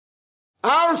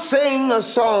I'll sing a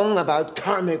song about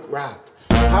karmic wrath.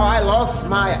 How I lost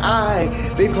my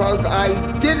eye because I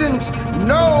didn't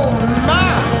know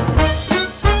math.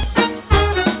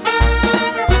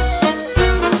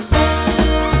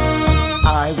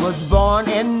 I was born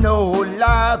in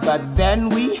Nola, but then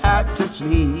we had to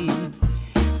flee.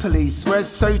 Police were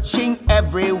searching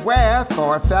everywhere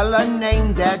for a fella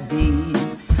named Daddy.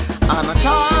 I'm a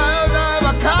child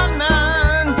of a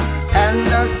conman and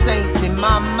a saintly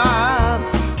mama.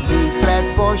 We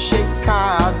fled for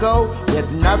Chicago with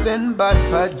nothing but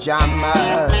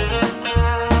pajamas.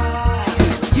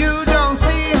 If you don't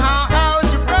see how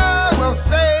algebra will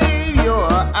save your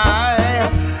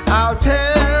eye, I'll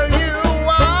tell you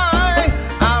why.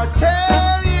 I'll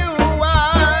tell you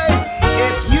why.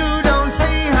 If you don't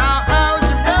see how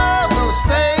algebra will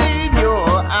save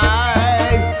your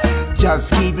eye,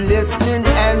 just keep listening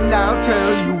and I'll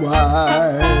tell you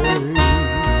why.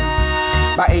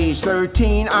 By age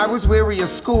 13, I was weary of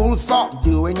school. Thought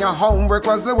doing your homework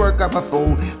was the work of a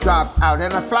fool. Dropped out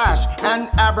in a flash, and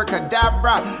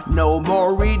abracadabra. No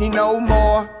more reading, no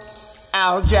more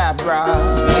algebra. In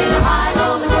the high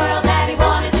roller world that he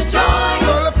wanted to join,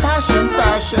 full of passion,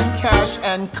 fashion, cash,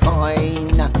 and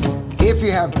coin. If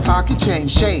you have pocket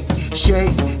change, shake,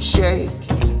 shake, shake.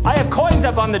 I have coins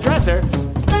up on the dresser.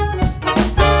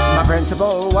 My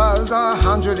principal was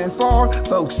 104.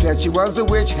 Folks said she was a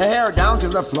witch, hair down to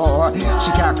the floor.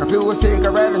 She cackled through a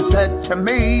cigarette and said to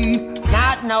me,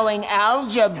 not knowing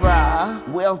algebra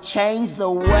will change the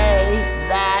way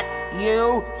that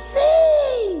you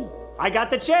see. I got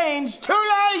the change. Too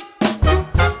late!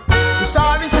 You're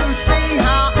starting to see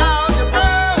how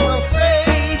algebra will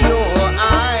save your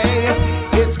eye.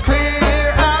 It's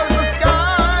clear as the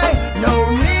sky, no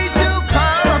need to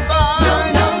clarify.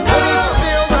 But if you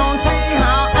still don't see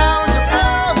how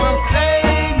algebra will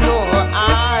save your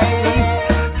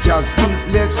eye, just keep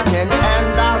listening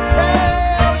and I'll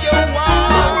tell you why.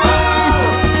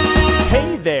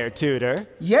 Hey there, tutor.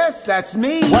 Yes, that's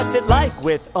me. What's it like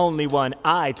with only one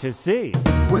eye to see?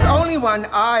 With only one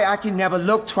eye, I can never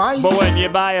look twice. But when you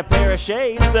buy a pair of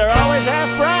shades, they're always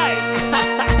half price.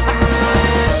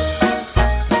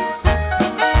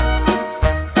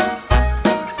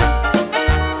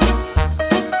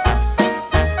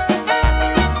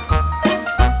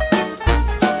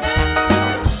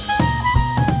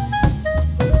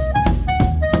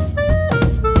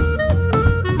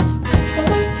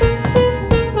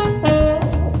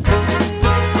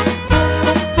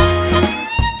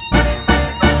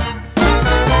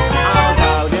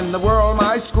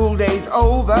 School days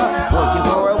over, working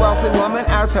for a wealthy woman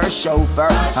as her chauffeur.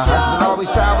 Her husband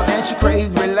always traveled and she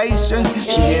craved relations.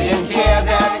 She didn't care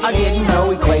that I didn't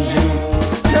know equations.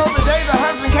 Till the day the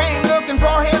husband came looking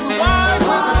for his wife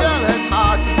with a jealous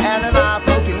heart and an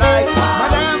eye-poking knife.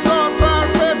 Madame thought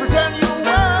first said, pretend you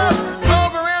were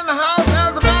over in the house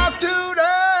as a bath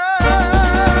tutor.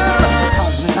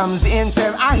 Husband comes in,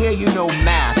 says, I hear you know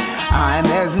math. I'm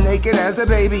as naked as a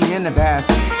baby in the bath.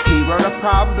 He wrote a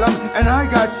problem and I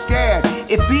got scared.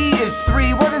 If B is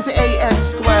 3, what is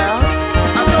AX squared?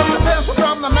 I took the pencil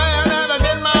from the man and I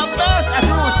did my best. I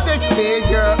drew a stick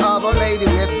figure of a lady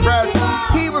with breasts.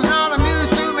 He was not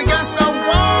amused to me against the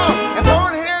wall and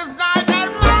pointed his knife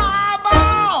at my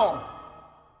ball.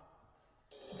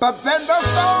 But then the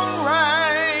phone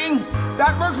rang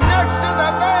that was next to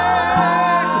the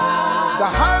bed. The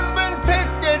husband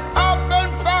picked it up and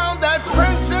found that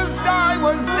Princess Di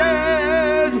was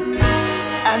dead.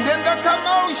 And in the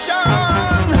commotion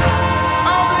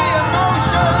of the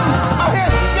emotion, I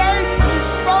escaped,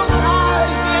 both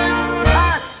eyes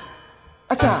intact.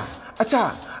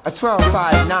 A 12,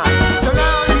 5, 9. So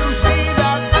now